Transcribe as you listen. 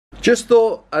Just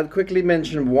thought I'd quickly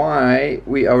mention why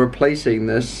we are replacing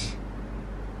this,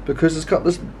 because it's got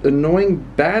this annoying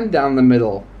band down the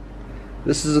middle.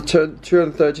 This is a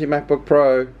 230 MacBook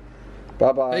Pro.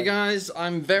 Bye bye. Hey guys,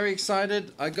 I'm very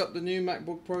excited. I got the new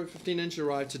MacBook Pro 15-inch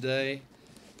arrived today,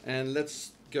 and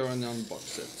let's go and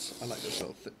unbox it. I like this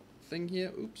little thing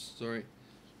here. Oops, sorry.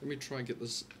 Let me try and get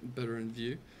this better in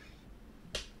view.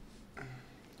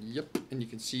 Yep, and you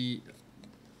can see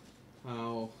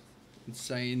how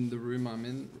insane the room I'm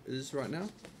in is right now.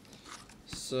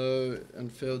 So,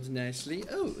 unfurled nicely.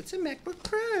 Oh, it's a MacBook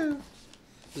Pro.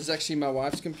 This is actually my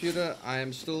wife's computer. I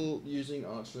am still using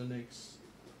Arch Linux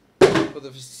for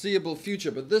the foreseeable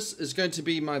future, but this is going to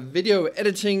be my video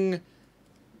editing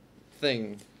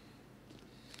thing.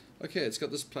 Okay, it's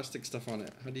got this plastic stuff on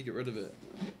it. How do you get rid of it?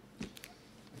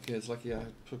 Okay, it's lucky I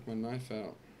took my knife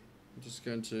out. I'm just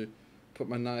going to put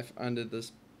my knife under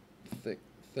this thick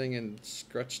thing and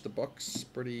scratch the box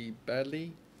pretty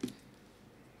badly.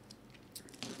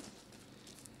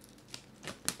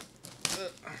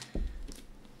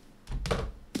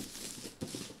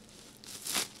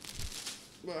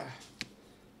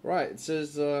 Right, it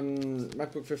says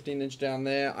MacBook 15-inch down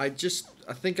there. I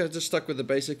think I just stuck with the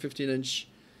basic 15-inch,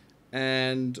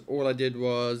 and all I did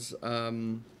was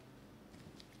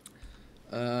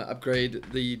upgrade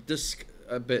the disk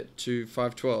a bit to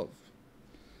 512,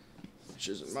 which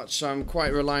isn't much, so I'm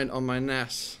quite reliant on my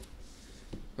NAS.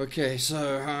 Okay,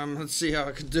 so let's see how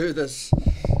I can do this.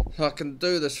 How I can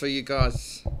do this for you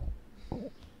guys.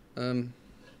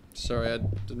 Sorry, I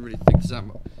didn't really think this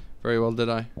out very well, did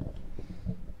I?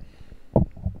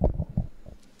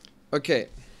 Okay.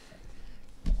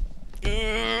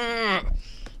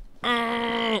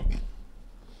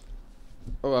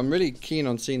 Oh, I'm really keen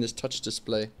on seeing this touch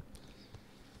display.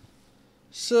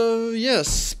 So, yes,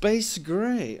 space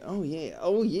gray. Oh, yeah.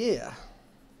 Oh, yeah.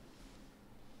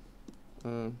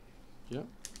 Yeah.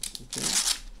 Okay.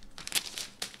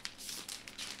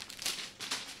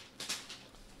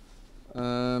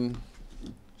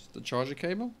 Is the charger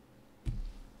cable?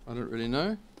 I don't really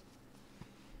know.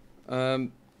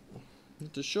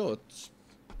 Not too sure.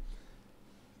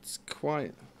 It's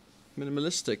quite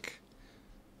minimalistic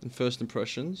in first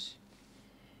impressions.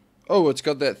 Oh, it's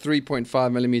got that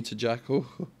 3.5mm jack. Oh,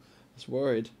 I was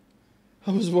worried.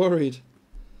 I was worried.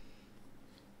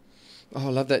 Oh,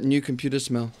 I love that new computer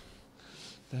smell.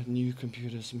 That new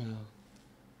computer smell.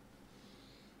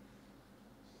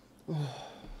 Oh,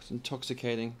 it's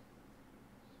intoxicating.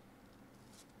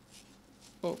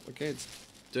 Oh, okay, it's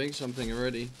doing something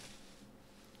already.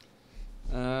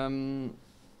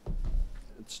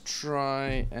 Let's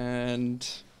try and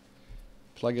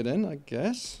plug it in, I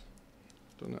guess.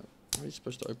 Don't know. How are you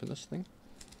supposed to open this thing?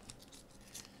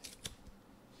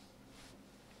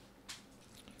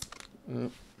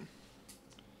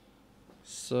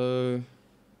 So,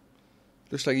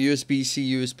 looks like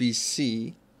USB-C,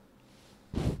 USB-C.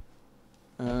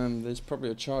 There's probably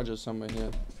a charger somewhere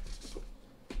here.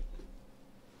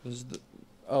 There's the.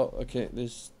 Oh, okay.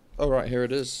 There's. Oh, right. Here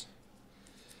it is.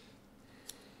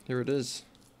 Here it is.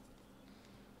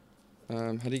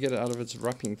 How do you get it out of its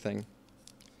wrapping thing?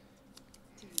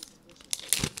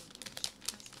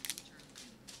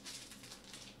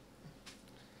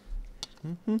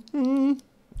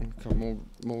 Got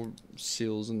more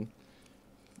seals and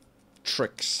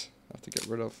tricks I have to get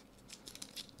rid of.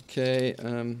 Okay,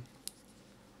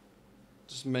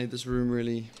 just made this room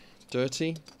really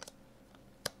dirty.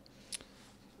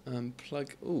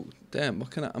 Plug. Oh, damn!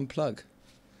 What can I unplug?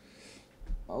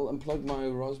 I'll unplug my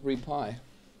Raspberry Pi.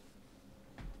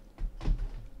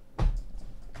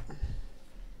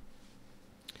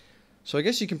 So I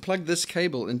guess you can plug this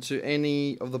cable into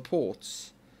any of the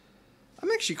ports. I'm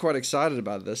actually quite excited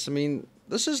about this. I mean,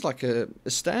 this is like a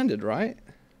standard, right?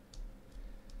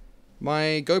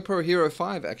 My GoPro Hero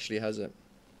 5 actually has it.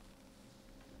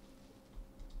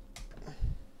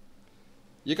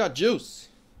 You got juice.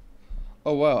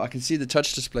 Oh wow, I can see the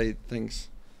touch display things.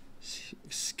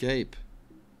 Escape.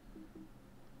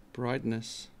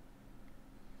 Brightness.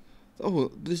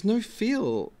 Oh, there's no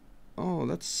feel. Oh,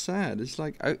 that's sad. It's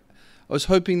like I was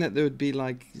hoping that there would be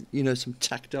like, you know, some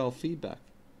tactile feedback.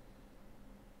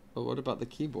 Oh, what about the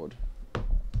keyboard?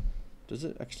 Does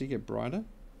it actually get brighter?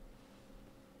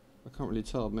 I can't really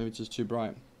tell. Maybe it's just too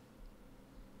bright.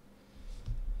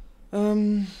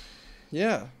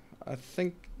 Yeah, I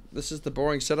think this is the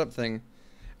boring setup thing,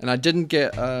 and I didn't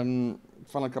get Final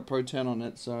Cut Pro 10 on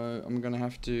it, so I'm gonna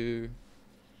have to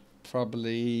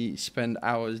probably spend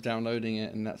hours downloading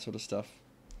it and that sort of stuff.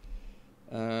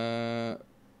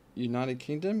 United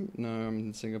Kingdom? No, I'm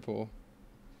in Singapore.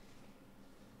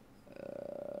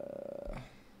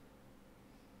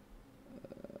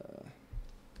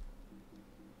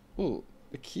 Oh,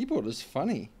 the keyboard is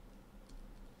funny.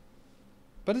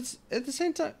 But it's, at the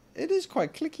same time, it is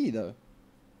quite clicky though.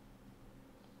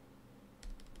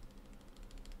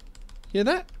 Hear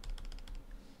that?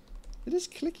 It is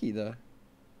clicky though.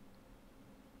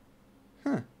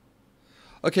 Huh.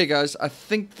 Okay guys, I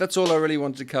think that's all I really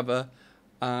wanted to cover.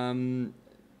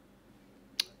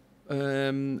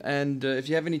 If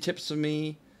you have any tips for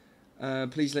me,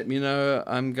 please let me know.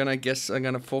 I'm gonna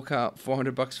fork out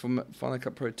 $400 for Final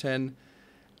Cut Pro 10.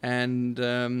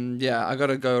 And yeah, I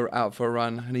gotta go out for a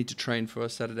run. I need to train for a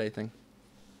Saturday thing.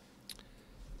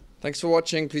 Thanks for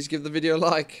watching. Please give the video a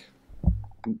like.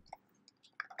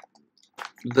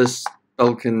 This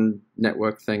Belkin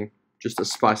network thing, just to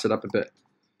spice it up a bit.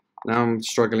 Now I'm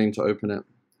struggling to open it.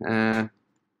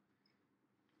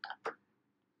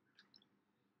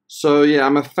 So yeah,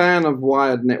 I'm a fan of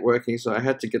wired networking, so I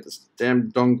had to get this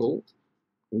damn dongle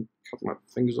and cut my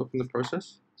fingers off in the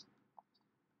process.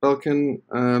 Belkin,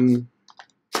 I'm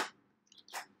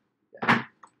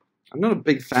not a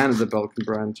big fan of the Belkin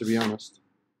brand, to be honest.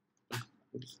 I'm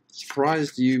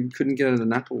surprised you couldn't get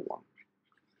an Apple one.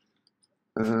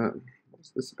 What's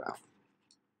this about?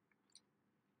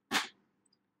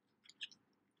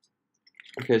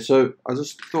 Okay, so I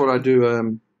just thought I'd do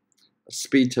a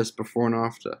speed test before and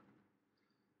after.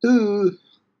 Ooh.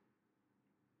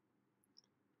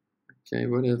 Okay,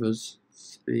 whatever's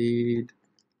speed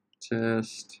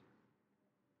test.net.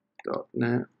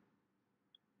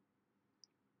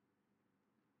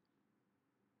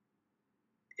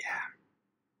 Yeah.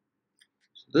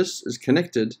 So this is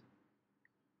connected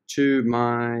to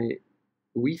my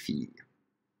Wi-Fi.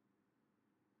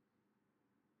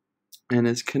 And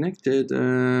it's connected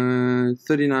 39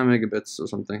 megabits or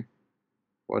something.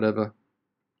 Whatever.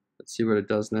 Let's see what it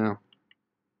does now.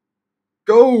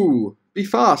 Go! Be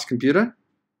fast, computer.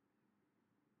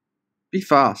 Be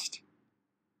fast.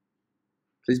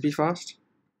 Please be fast.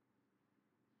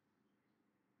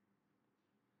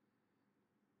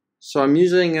 So I'm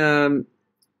using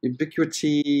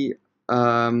Ubiquiti.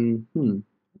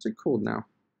 What's it called now?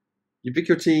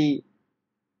 Ubiquiti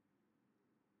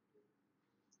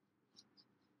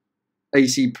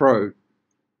AC Pro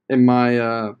in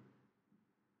my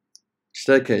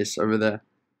staircase over there.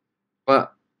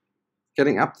 But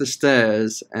getting up the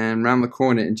stairs and round the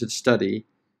corner into the study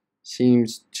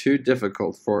seems too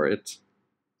difficult for it.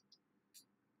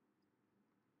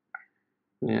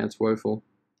 Yeah, it's woeful.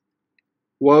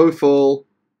 Woeful.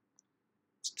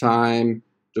 It's time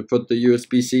to put the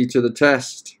USB-C to the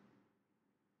test.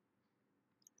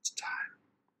 It's time.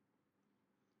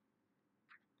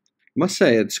 I must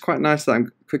say, it's quite nice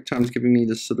that QuickTime's giving me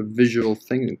this sort of visual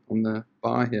thing on the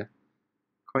bar here.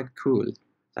 Quite cool.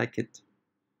 Like it.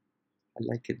 I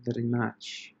like it very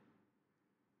much.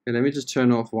 Okay, let me just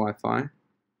turn off Wi-Fi.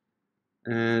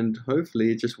 And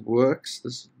hopefully it just works,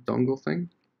 this dongle thing.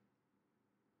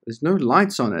 There's no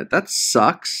lights on it. That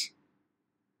sucks.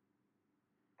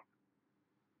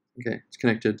 Okay, it's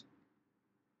connected.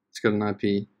 It's got an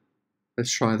IP.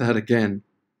 Let's try that again.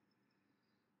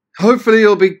 Hopefully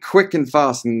it'll be quick and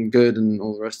fast and good and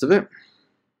all the rest of it.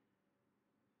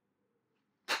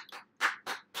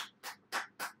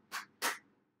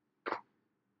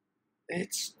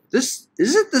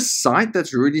 Is it the site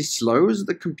that's really slow? Is it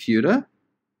the computer?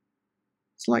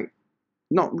 It's like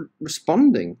not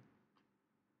responding.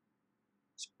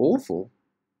 It's awful.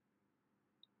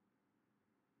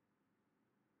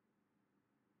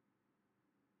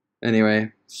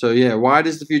 Anyway, so yeah, wired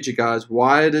is the future, guys.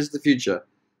 Wired is the future.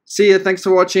 See ya. Thanks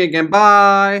for watching again.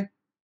 Bye.